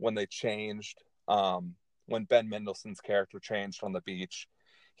Skrulls when they changed. When Ben Mendelsohn's character changed on the beach,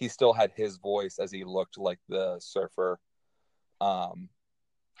 he still had his voice as he looked like the surfer. And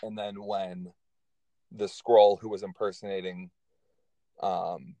then when the Skrull who was impersonating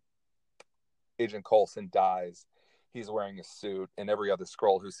Agent Coulson dies, he's wearing a suit, and every other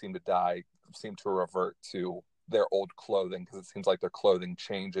Skrull who seemed to die seemed to revert to their old clothing because it seems like their clothing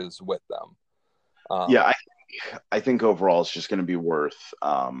changes with them. Yeah, I think overall it's just going to be worth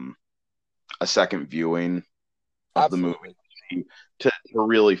a second viewing of absolutely. the movie to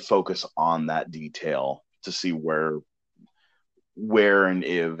really focus on that detail to see where and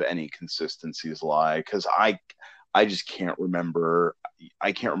if any consistencies lie. Because I just can't remember.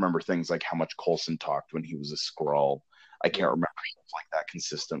 I can't remember things like how much Coulson talked when he was a Skrull. I can't remember stuff like that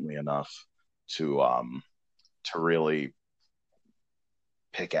consistently enough to really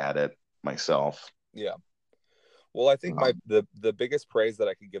pick at it myself. Yeah. Well, I think the biggest praise that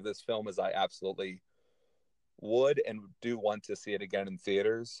I could give this film is I absolutely would and do want to see it again in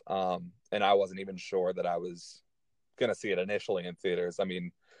theaters. And I wasn't even sure that I was gonna see it initially in theaters. I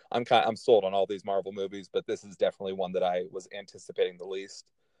mean, I'm sold on all these Marvel movies, but this is definitely one that I was anticipating the least.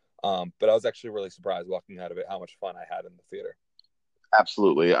 But I was actually really surprised walking out of it how much fun I had in the theater.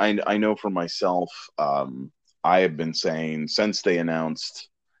 Absolutely. I know for myself, I have been saying since they announced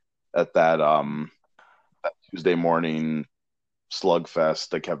at that Tuesday morning slugfest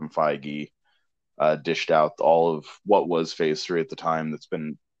that Kevin Feige dished out all of what was Phase 3 at the time. That's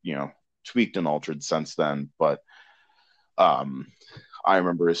been tweaked and altered since then. But um, I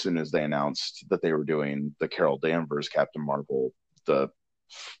remember as soon as they announced that they were doing the Carol Danvers Captain Marvel, the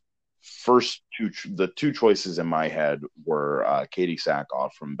the two choices in my head were Katie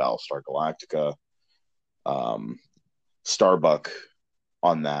Sackhoff from Battlestar Galactica, Starbuck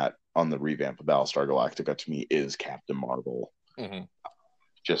on the revamp of Battlestar Galactica to me is Captain Marvel,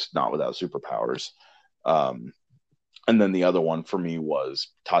 just not without superpowers. And then the other one for me was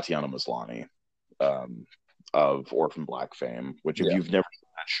Tatiana Maslany of Orphan Black fame, which if you've never seen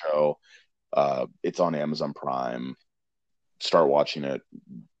that show, it's on Amazon Prime. Start watching it.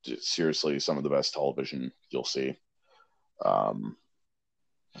 Seriously, some of the best television you'll see. But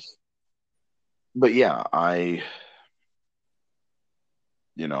yeah, I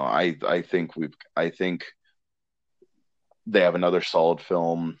think they have another solid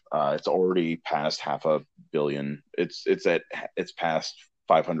film. It's already past $500 million. It's past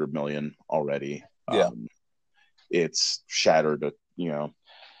 500 million already. Yeah. It's shattered.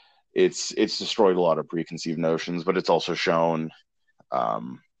 It's destroyed a lot of preconceived notions, but it's also shown.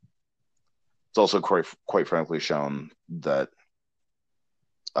 It's also quite frankly shown that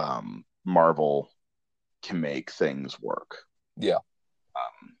Marvel can make things work. Yeah.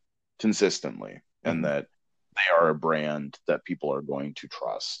 Consistently, and that they are a brand that people are going to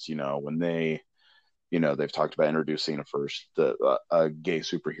trust. When they've talked about introducing a gay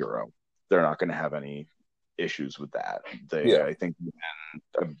superhero, they're not going to have any issues with that. I think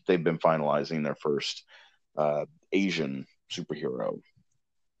they've been finalizing their first Asian superhero.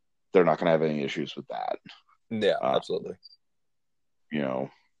 They're not going to have any issues with that. Yeah, absolutely.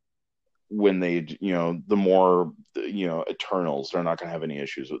 When the more Eternals, they're not going to have any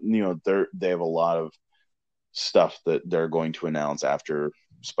issues with. They have a lot of stuff that they're going to announce after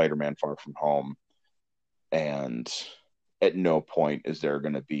Spider-Man: Far From Home, and at no point is there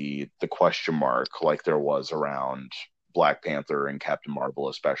going to be the question mark like there was around Black Panther and Captain Marvel,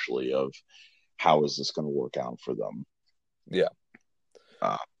 especially of how is this going to work out for them. Yeah.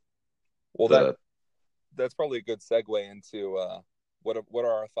 Well, that's probably a good segue into what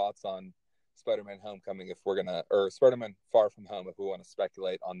are our thoughts on Spider-Man: Homecoming or Spider-Man: Far From Home if we want to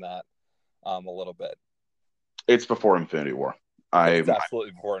speculate on that a little bit. It's before Infinity War. It's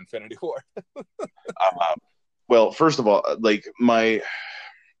absolutely before Infinity War. Uh, well, first of all,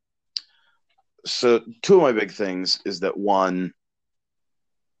 so two of my big things is that one,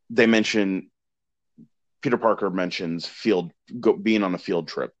 they mention Peter Parker mentions being on a field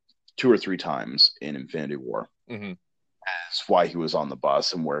trip two or three times in Infinity War. Mm-hmm. That's why he was on the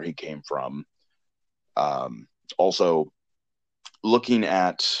bus and where he came from. Also, looking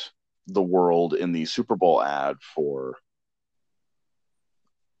at the world in the Super Bowl ad for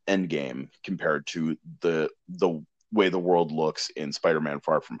Endgame compared to the way the world looks in Spider-Man: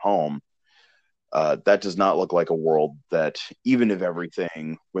 Far From Home, that does not look like a world that, even if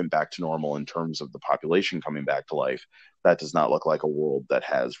everything went back to normal in terms of the population coming back to life, that does not look like a world that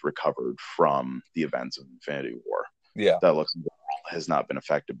has recovered from the events of Infinity War. Yeah. That looks like the world has not been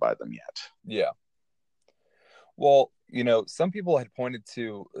affected by them yet. Yeah. Well, some people had pointed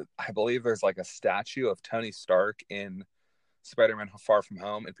to, I believe there's like a statue of Tony Stark in Spider-Man: Far From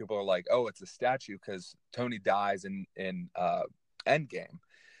Home, and people are like, "Oh, it's a statue because Tony dies in Endgame,"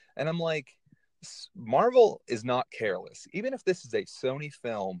 and I'm like, Marvel is not careless. Even if this is a Sony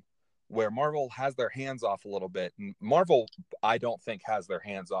film where Marvel has their hands off a little bit, and Marvel, I don't think has their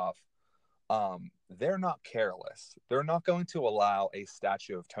hands off. They're not careless. They're not going to allow a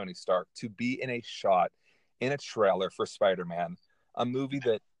statue of Tony Stark to be in a shot in a trailer for Spider-Man, a movie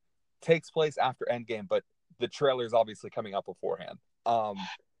that takes place after Endgame, but the trailer is obviously coming up beforehand.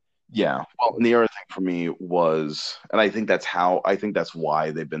 Yeah. Well, and the other thing for me was, and I think that's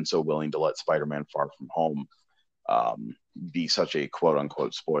why they've been so willing to let Spider-Man: Far From Home be such a quote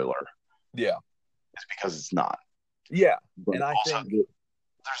unquote spoiler. Yeah. It's because it's not. Yeah. But And I also, think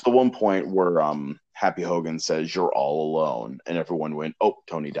there's the one point where Happy Hogan says, "You're all alone," and everyone went, "Oh,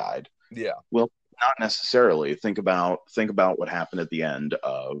 Tony died." yeah. Well, not necessarily. Think about what happened at the end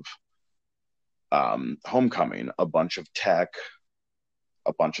of Homecoming. A bunch of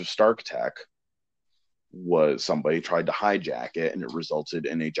Stark tech was somebody tried to hijack it, and it resulted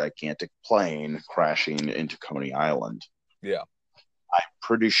in a gigantic plane crashing into Coney Island. Yeah. I'm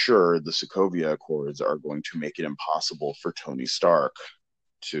pretty sure the Sokovia Accords are going to make it impossible for Tony Stark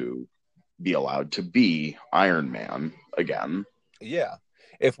to be allowed to be Iron Man again. Yeah.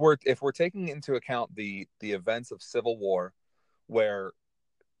 If we're taking into account the events of Civil War where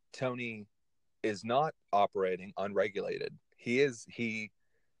Tony is not operating unregulated. He is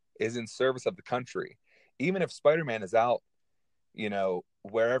in service of the country. Even if Spider-Man is out,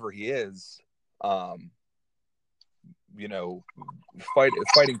 wherever he is, um, you know,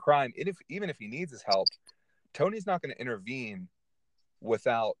 fighting crime, even if he needs his help, Tony's not going to intervene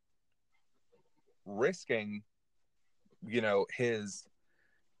without risking, his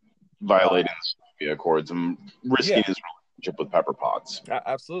Violating the Sokovia Accords and risking yeah, his relationship with Pepper Potts.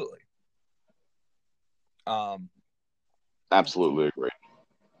 absolutely. Um, Absolutely agree.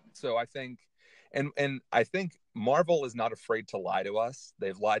 so I think, and I think Marvel is not afraid to lie to us.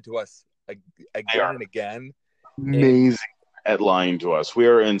 They've lied to us again and again. Amazing at lying to us. We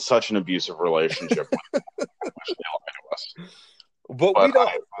are in such an abusive relationship with them. They lie to us.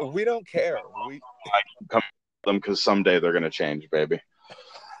 But we don't care. I can come to them because someday they're going to change, baby.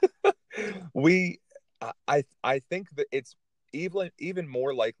 I think that it's even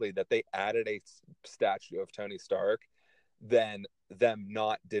more likely that they added a statue of Tony Stark than them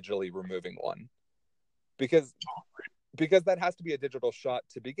not digitally removing one, because that has to be a digital shot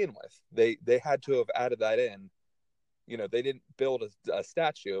to begin with. They had to have added that in. They didn't build a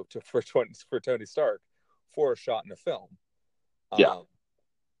statue for Tony Stark for a shot in a film. Yeah.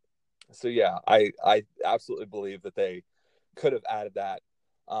 So yeah, I absolutely believe that they could have added that.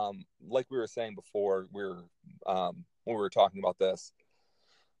 Like we were saying before, when we were talking about this,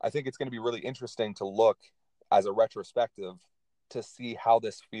 I think it's going to be really interesting to look as a retrospective to see how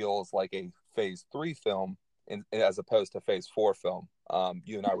this feels like a Phase 3 film as opposed to Phase 4 film.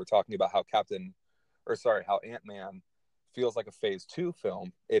 You and I were talking about how how Ant-Man feels like a Phase 2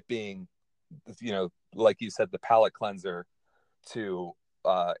 film, it being, like you said, the palate cleanser to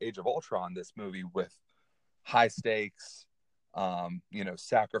Age of Ultron, this movie with high stakes,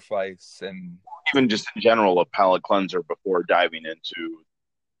 sacrifice, and even just in general, a palate cleanser before diving into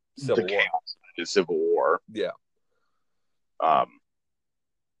Civil the War. chaos of the Civil War. Yeah.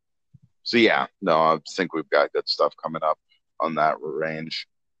 So yeah, no, I think we've got good stuff coming up on that range.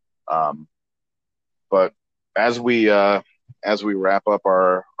 But as we wrap up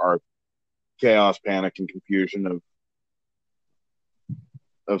our chaos, panic, and confusion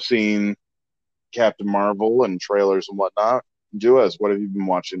of seeing Captain Marvel and trailers and whatnot, Juez, what have you been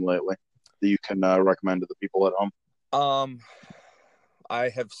watching lately that you can recommend to the people at home? I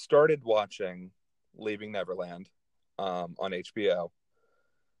have started watching Leaving Neverland on HBO.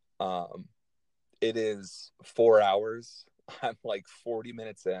 Um, it is 4 hours. I'm like 40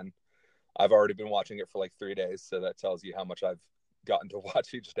 minutes in. I've already been watching it for like 3 days, so that tells you how much I've gotten to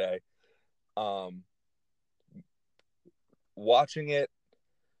watch each day. Um, Watching it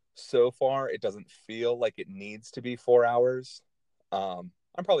so far, it doesn't feel like it needs to be 4 hours. I'm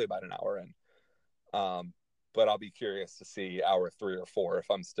probably about an hour in. But I'll be curious to see hour 3 or 4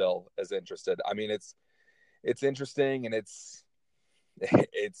 if I'm still as interested. I mean, it's interesting, and it's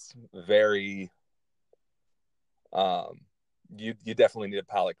very you definitely need a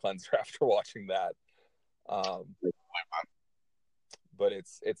palate cleanser after watching that. Um, but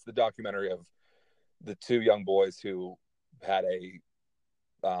it's the documentary of the two young boys who had a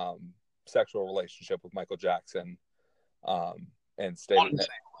sexual relationship with Michael Jackson, and stated that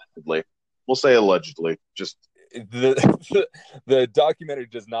Allegedly. We'll say allegedly. Just the documentary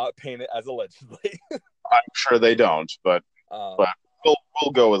does not paint it as allegedly. I'm sure they don't, but um,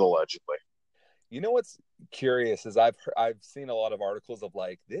 we'll go with allegedly. You know what's curious is I've seen a lot of articles of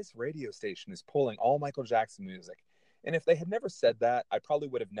like, this radio station is pulling all Michael Jackson music, and if they had never said that, I probably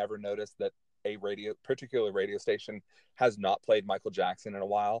would have never noticed that a particular radio station has not played Michael Jackson in a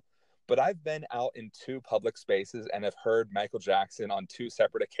while. But I've been out in two public spaces and have heard Michael Jackson on two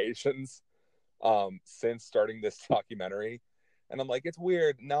separate occasions since starting this documentary, and I'm like, it's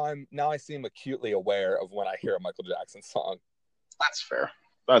weird. Now I seem acutely aware of when I hear a Michael Jackson song. That's fair.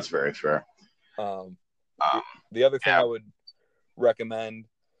 That's very fair. Um, the other thing I would recommend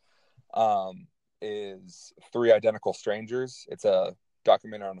is Three Identical Strangers. It's a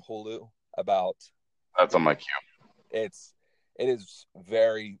documentary on Hulu about. That's on my queue. It is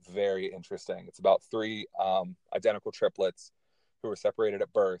very, very interesting. It's about three identical triplets who were separated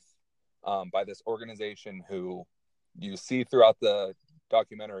at birth by this organization who you see throughout the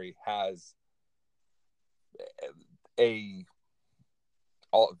documentary has a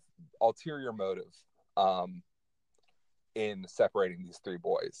ulterior motive in separating these three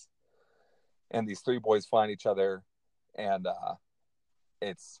boys. And these three boys find each other, and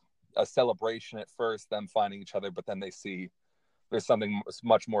it's a celebration at first, them finding each other, but then they see there's something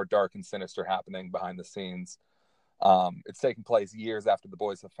much more dark and sinister happening behind the scenes. It's taking place years after the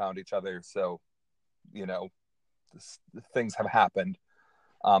boys have found each other, so, you know, things have happened.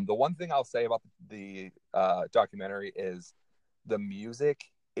 The one thing I'll say about the documentary is the music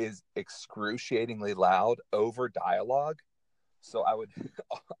is excruciatingly loud over dialogue. So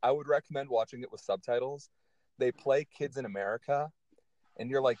I would recommend watching it with subtitles. They play Kids in America, and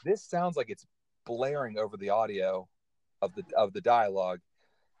you're like, this sounds like it's blaring over the audio of the dialogue,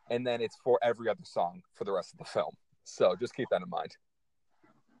 and then it's for every other song for the rest of the film. So just keep that in mind.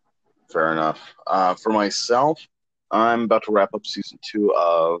 Fair enough. For myself, I'm about to wrap up season 2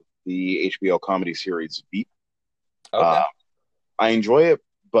 of the HBO comedy series Veep. Okay. I enjoy it,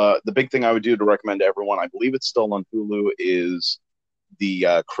 but the big thing I would do to recommend to everyone, I believe it's still on Hulu, is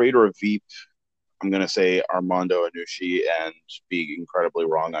the creator of Veep. I'm going to say Armando Iannucci and be incredibly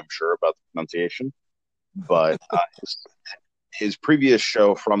wrong, I'm sure, about the pronunciation. But his previous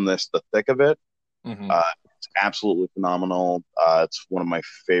show from this, The Thick of It, it's absolutely phenomenal. It's one of my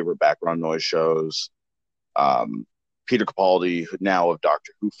favorite background noise shows. Peter Capaldi, now of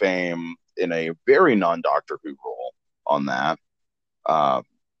Doctor Who fame, in a very non-Doctor Who role on that. But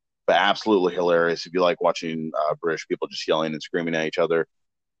absolutely hilarious. If you like watching British people just yelling and screaming at each other,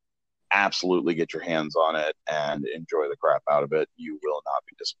 absolutely get your hands on it and enjoy the crap out of it. You will not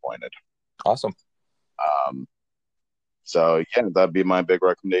be disappointed. Awesome. So yeah, that'd be my big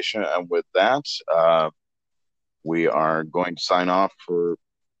recommendation. And with that, we are going to sign off for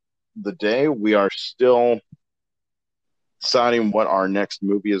the day. We are still deciding what our next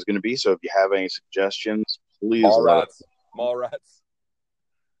movie is going to be. So if you have any suggestions, please let us. Mallrats.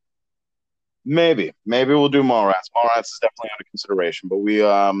 Maybe we'll do Mallrats. Mallrats is definitely under consideration, but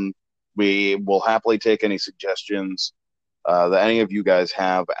we will happily take any suggestions that any of you guys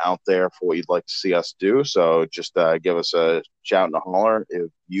have out there for what you'd like to see us do. So just give us a shout and a holler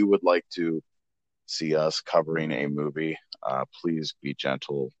if you would like to see us covering a movie. Please be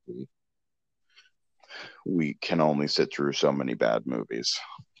gentle. We can only sit through so many bad movies.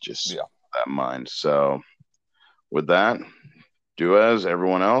 Just keep that in mind. So with that, do as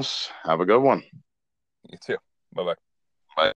everyone else. Have a good one. You too. Bye-bye.